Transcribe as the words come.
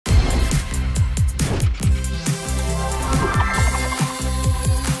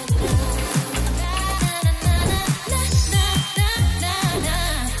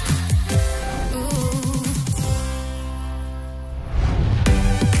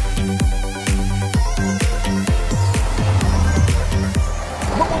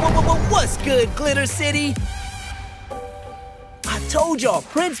good, Glitter City? I told y'all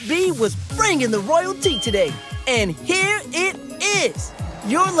Prince B was bringing the royalty today, and here it is.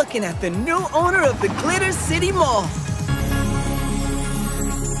 You're looking at the new owner of the Glitter City Mall.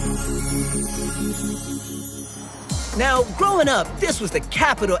 Now, growing up, this was the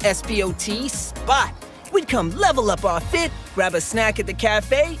capital S-P-O-T spot. We'd come level up our fit, grab a snack at the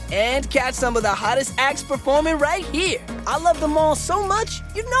cafe, and catch some of the hottest acts performing right here. I love the mall so much,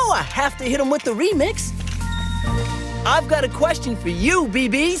 you know I have to hit them with the remix. I've got a question for you,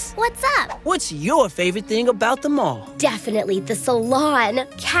 BBs. What's up? What's your favorite thing about the mall? Definitely the salon.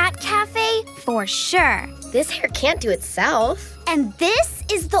 Cat cafe? For sure. This hair can't do itself. And this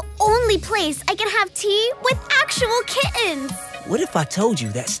is the only place I can have tea with actual kittens. What if I told you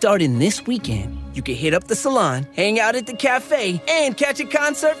that starting this weekend, you could hit up the salon, hang out at the cafe, and catch a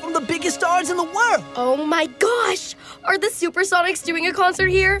concert from the biggest stars in the world? Oh my gosh! Are the Supersonics doing a concert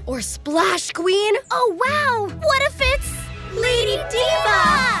here? Or Splash Queen? Oh wow! What if it's Lady Diva?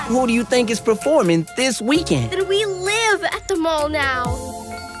 Who do you think is performing this weekend? Then we live at the mall now.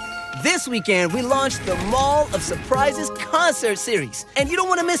 This weekend, we launched the Mall of Surprises concert series, and you don't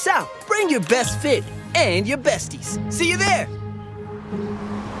want to miss out. Bring your best fit and your besties. See you there.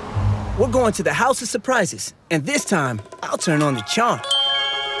 We're going to the House of Surprises, and this time, I'll turn on the charm.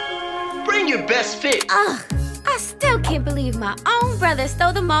 Bring your best fit. Ugh, I still can't believe my own brother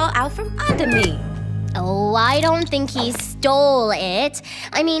stole the mall out from under me. Oh, I don't think he stole it.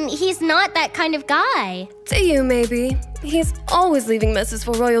 I mean, he's not that kind of guy. To you, maybe. He's always leaving messes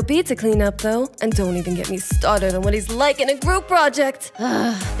for Royal B to clean up, though. And don't even get me started on what he's like in a group project.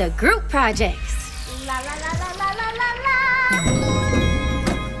 Ugh, the group projects. La la la la la la la la.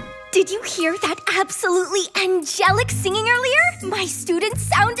 Did you hear that absolutely angelic singing earlier? My students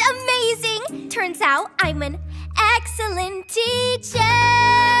sound amazing. Turns out I'm an excellent teacher.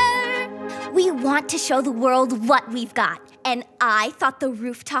 We want to show the world what we've got. And I thought the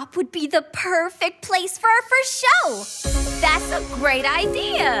rooftop would be the perfect place for our first show. That's a great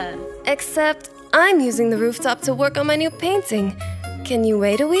idea. Except I'm using the rooftop to work on my new painting. Can you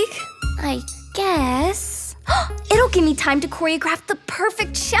wait a week? I guess. It'll give me time to choreograph the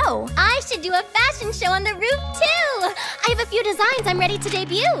perfect show. I should do a fashion show on the roof, too. I have a few designs I'm ready to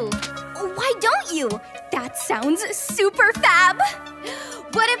debut. Why don't you? That sounds super fab.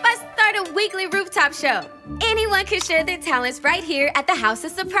 What if I start a weekly rooftop show? Anyone can share their talents right here at the House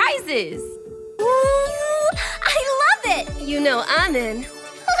of Surprises. Ooh, I love it. You know I'm in.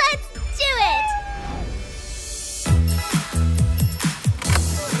 Let's do it.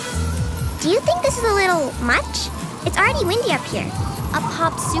 Do you think this is a little much? It's already windy up here. A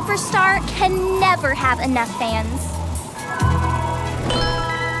pop superstar can never have enough fans.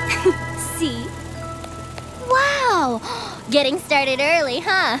 See? Wow! Getting started early,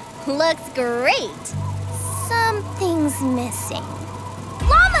 huh? Looks great. Something's missing.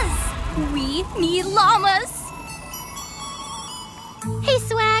 Llamas! We need llamas! Hey,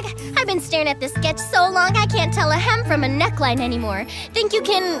 Swag. I've been staring at this sketch so long I can't tell a hem from a neckline anymore. Think you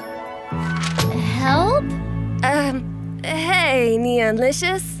can... help? Hey,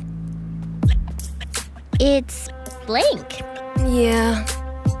 Neonlicious. It's blank. Yeah.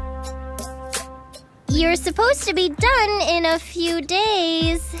 You're supposed to be done in a few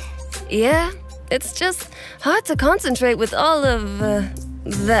days. Yeah, it's just hard to concentrate with all of,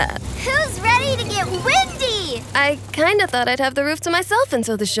 that. Who's ready to get windy? I kinda thought I'd have the roof to myself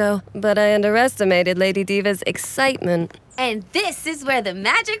until the show, but I underestimated Lady Diva's excitement. And this is where the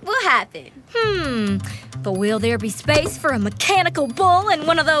magic will happen. But will there be space for a mechanical bull and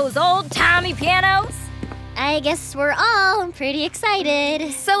one of those old-timey pianos? I guess we're all pretty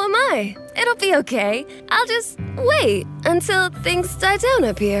excited. So am I. It'll be okay. I'll just wait until things die down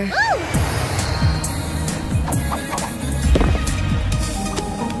up here. Ooh.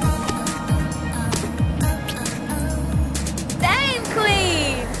 Same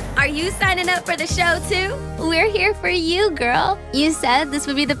Queen! Are you signing up for the show too? We're here for you, girl. You said this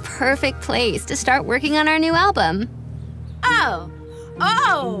would be the perfect place to start working on our new album. Oh!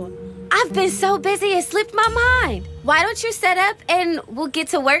 I've been so busy it slipped my mind. Why don't you set up and we'll get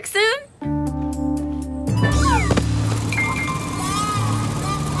to work soon?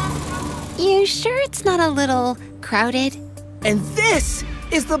 You sure it's not a little crowded? And this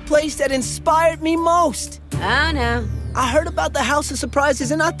is the place that inspired me most. Oh no. I heard about the House of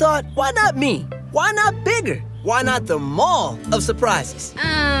Surprises and I thought, why not me? Why not bigger? Why not the Mall of Surprises?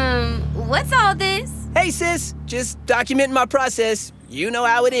 What's all this? Hey sis, just documenting my process. You know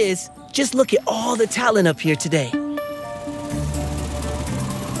how it is. Just look at all the talent up here today.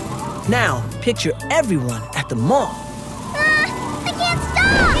 Now, picture everyone at the mall. I can't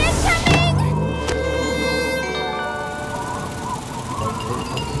stop! It's coming!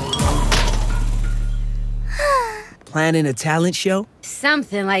 Planning a talent show?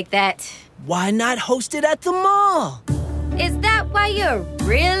 Something like that. Why not host it at the mall? Is that why you're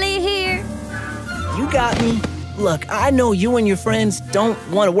really here? You got me. Look, I know you and your friends don't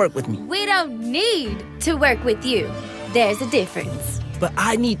want to work with me. We don't need to work with you. There's a difference. But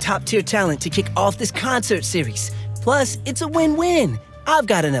I need top-tier talent to kick off this concert series. Plus, it's a win-win. I've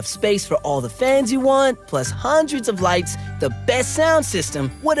got enough space for all the fans you want, plus hundreds of lights, the best sound system,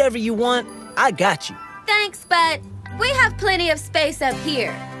 whatever you want, I got you. Thanks, but we have plenty of space up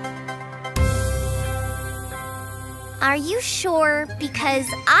here. Are you sure? Because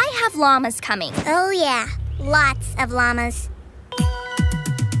I have llamas coming. Oh yeah, lots of llamas.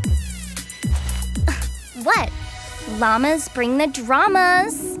 What? Llamas bring the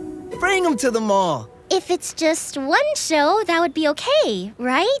dramas. Bring them to the mall. If it's just one show, that would be okay,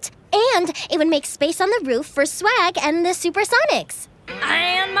 right? And it would make space on the roof for Swag and the Supersonics.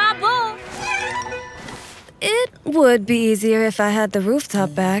 And my bull. It would be easier if I had the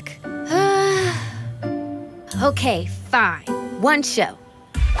rooftop back. Okay, fine. One show.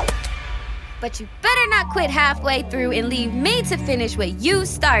 But you better not quit halfway through and leave me to finish what you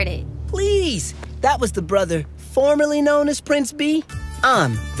started. Please. That was the brother formerly known as Prince B.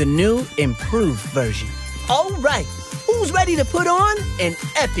 I'm the new, improved version. All right, who's ready to put on an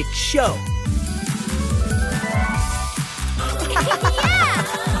epic show?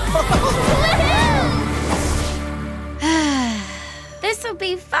 This'll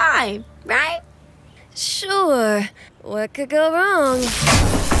be fine, right? Sure. What could go wrong?